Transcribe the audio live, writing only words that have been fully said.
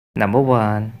Number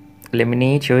 1.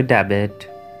 Eliminate your debit.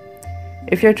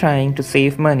 If you're trying to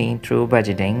save money through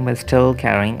budgeting but still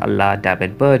carrying a large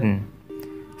debit burden,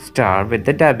 start with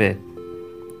the debit.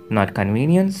 Not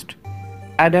convenienced?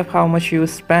 Add up how much you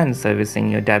spend servicing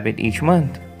your debit each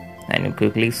month, and you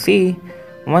quickly see,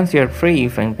 once you're free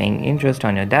from paying interest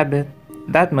on your debit,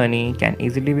 that money can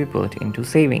easily be put into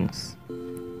savings.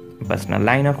 A personal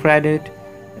line of credit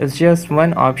is just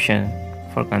one option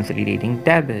for consolidating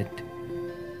debit,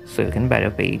 so you can better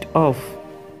pay it off.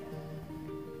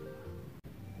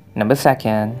 Number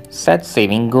 2. Set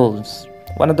saving goals.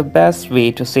 One of the best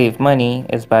ways to save money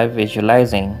is by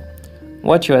visualizing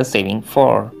what you are saving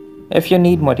for. If you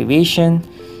need motivation,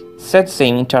 set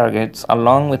saving targets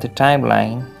along with a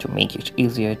timeline to make it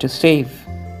easier to save.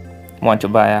 Want to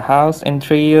buy a house in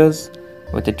 3 years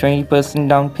with a 20%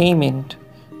 down payment?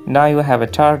 Now you have a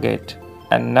target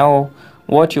and know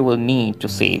what you will need to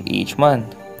save each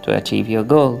month to achieve your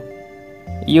goal.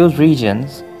 Use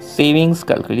regions savings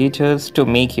calculators to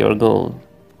make your goal.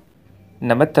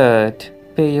 Number 3.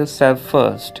 Pay yourself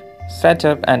first. Set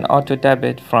up an auto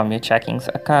debit from your checking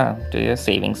account to your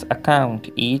savings account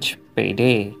each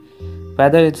payday.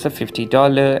 Whether it's a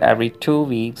 $50 every 2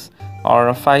 weeks or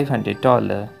a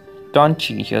 $500, don't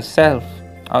cheat yourself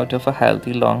out of a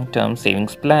healthy long-term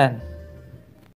savings plan.